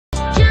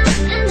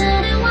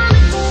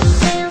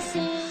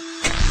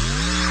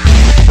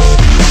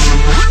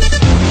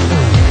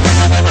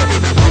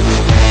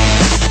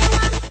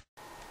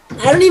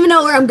I don't even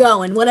know where I'm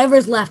going.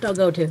 Whatever's left, I'll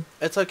go to.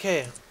 It's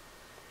okay.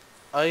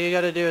 All you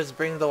gotta do is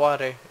bring the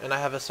water, and I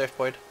have a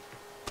surfboard.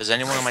 Does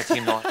anyone on my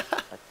team know? A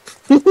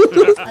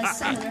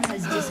summoner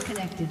has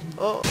disconnected.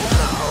 Oh.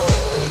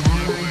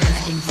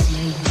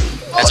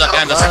 Heads up,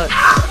 Candace.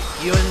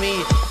 You and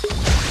me.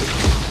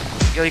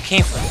 Yo, you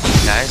came from me,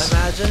 guys.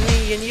 Imagine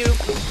me and you.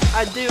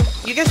 I do.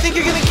 You guys think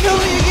you're gonna kill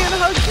me again?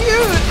 How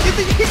cute! You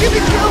think you're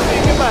gonna kill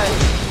me? Goodbye.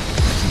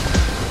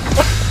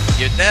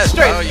 You're dead,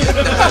 Straight. bro. You're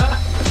dead.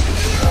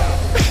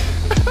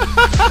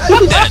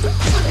 You're dead.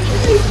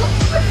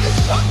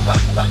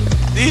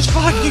 These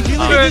fucking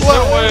guys.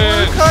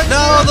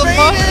 No, the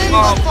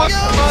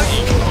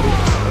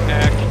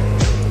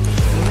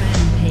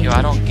Yo,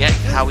 I don't get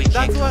how we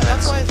can't.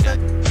 That's why I said.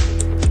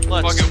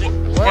 What can do?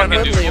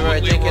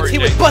 Leroy Jenkins. He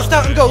would Jenkins. bust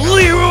out and go,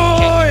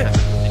 Leroy!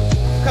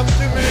 Come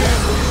to me!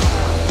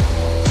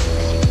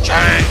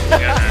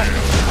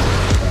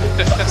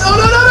 No!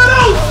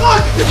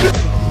 Fuck!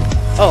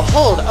 Oh,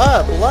 hold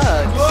up,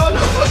 Lux.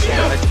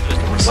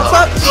 What's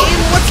up, team?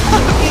 What's up,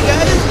 you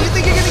guys? You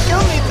think you're gonna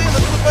kill me, too?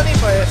 That's the funny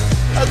part.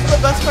 That's the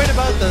best part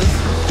about this.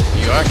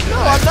 You are kidding.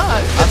 No, I'm not.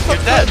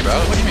 You're dead, bro.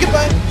 What do you mean?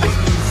 Goodbye.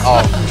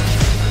 Oh.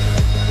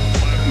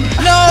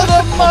 No,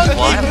 the monkey!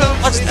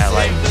 What's that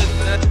like?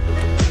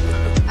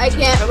 I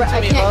can't go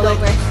very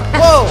fast.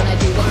 Whoa! when I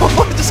do that.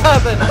 What just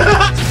happened?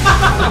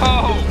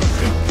 Oh!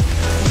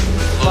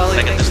 Molly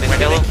Can I get this thinks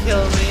thing he's right gonna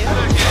kill me.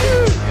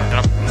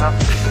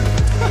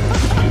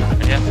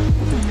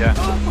 Yeah.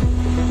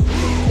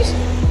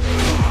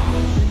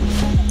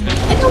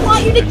 I don't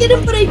want you to get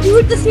him, but I do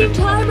at the same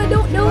time. I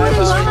don't know what I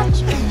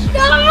want.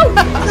 No!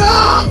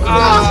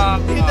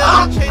 He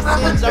doesn't chase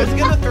sins. I was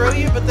gonna throw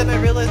you, but then I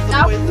realized the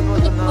poison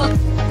was enough.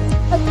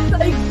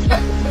 Like,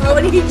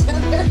 throwing each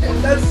other.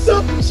 That's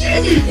so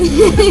cheap!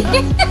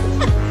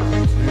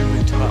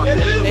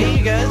 Hey,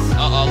 you guys.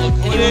 Look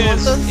who it Anyone want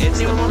is. this? It's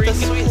Anyone want the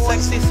sweet,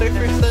 sexy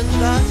surfer sin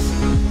shots?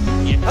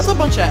 That's a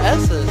bunch of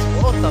S's.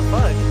 What the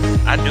fuck?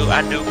 I do.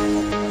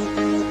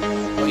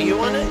 Oh, you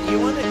want it? You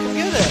want it? Come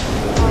get it.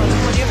 Oh,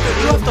 you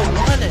have to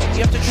want it.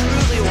 You have to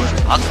truly want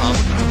it. I'll come.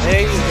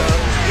 There you go.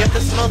 You have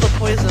to smell the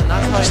poison.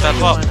 That's why Step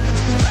you up. want it.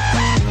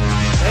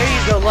 There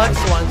you go. Lux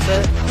wants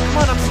it. Come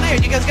on, I'm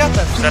snared. You guys got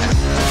this. Step.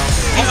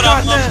 You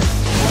got this.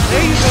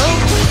 There you go.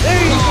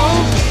 There you go.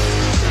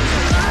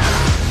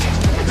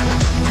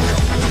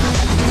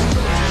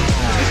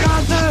 You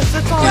got this.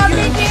 It's all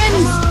you.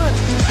 Come on.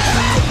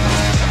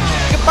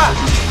 Goodbye.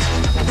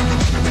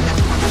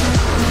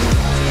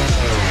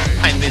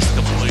 I missed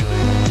completely.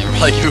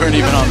 Like you weren't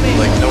even on,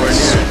 like nowhere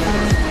near.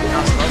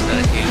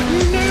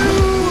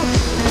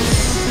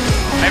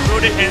 I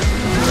wrote it in.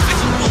 I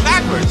took it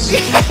backwards. You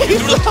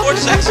threw the torch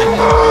section.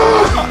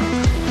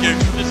 Here,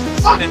 just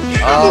spin me.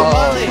 Oh,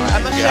 Molly, I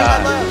must share my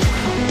love.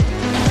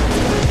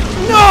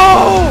 No!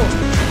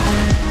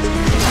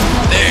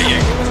 There you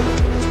go.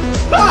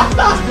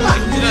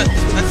 That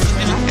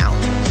doesn't count.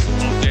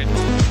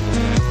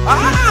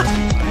 Ah!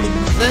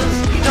 Liz,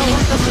 you don't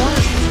want this one.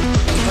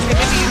 Okay,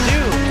 maybe you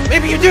do.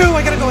 Maybe you do!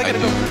 I gotta go. I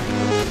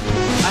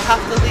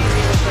have to leave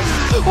you with this.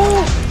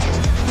 Oh!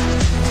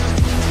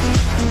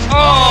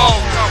 Oh,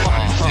 come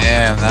on.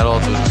 Damn, that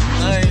ult was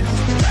nice.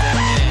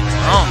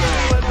 Oh.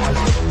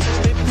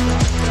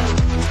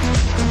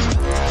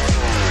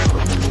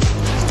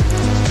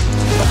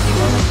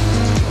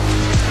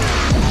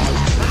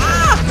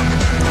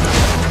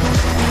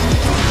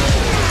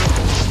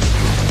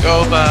 Go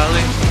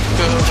Valley,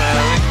 go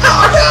Valley.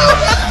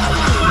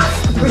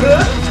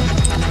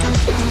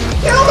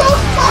 Kill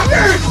those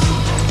fuckers!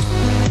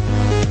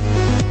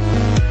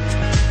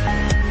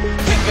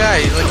 Big guy,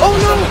 he's like Oh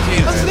no! 17,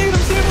 I'm man. snared.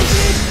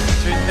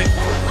 Seriously?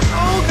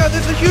 Oh god,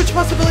 there's a huge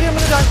possibility I'm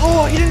gonna die.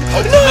 Oh, he didn't.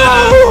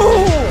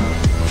 Oh,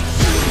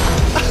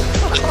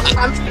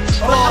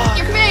 Up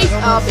your face,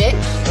 oh bitch.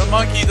 The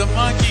monkey's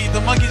behind.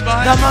 The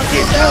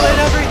monkey's doing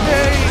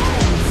everything!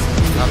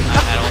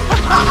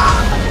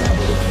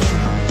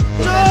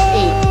 No!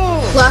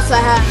 Plus,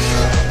 I have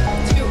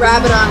 2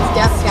 Rabadon's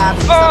death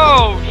scabs.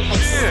 Oh,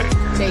 shit.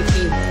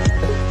 Safety.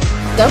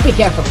 Don't be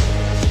careful.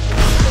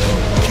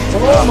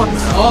 Oh my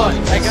god,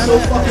 I got so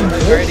fucking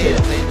bullshit.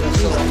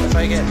 If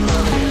I get.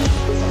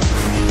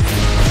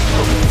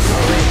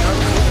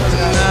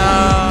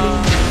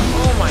 No.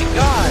 Oh my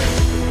god!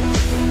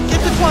 Get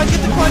the quad!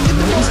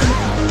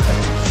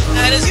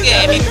 That is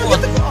gaming.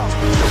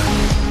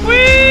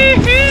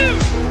 Wee-hoo!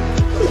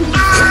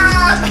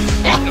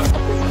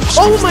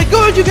 Oh my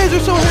god, you guys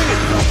are so hurt!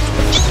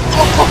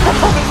 Oh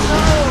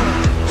no!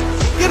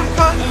 Get him,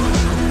 Con!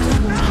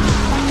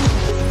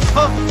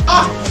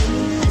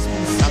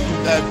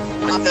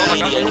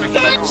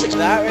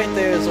 That right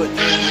there is what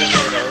dreams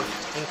are made of.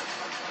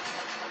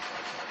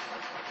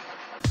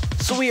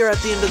 So we are at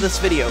the end of this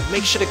video.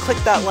 Make sure to click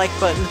that like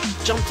button,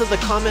 jump to the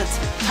comments,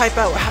 type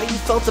out how you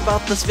felt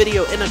about this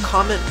video in a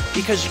comment,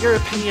 because your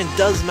opinion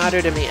does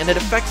matter to me and it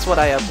affects what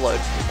I upload.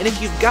 And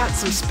if you've got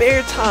some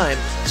spare time,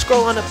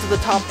 scroll on up to the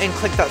top and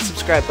click that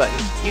subscribe button.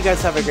 You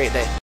guys have a great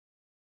day.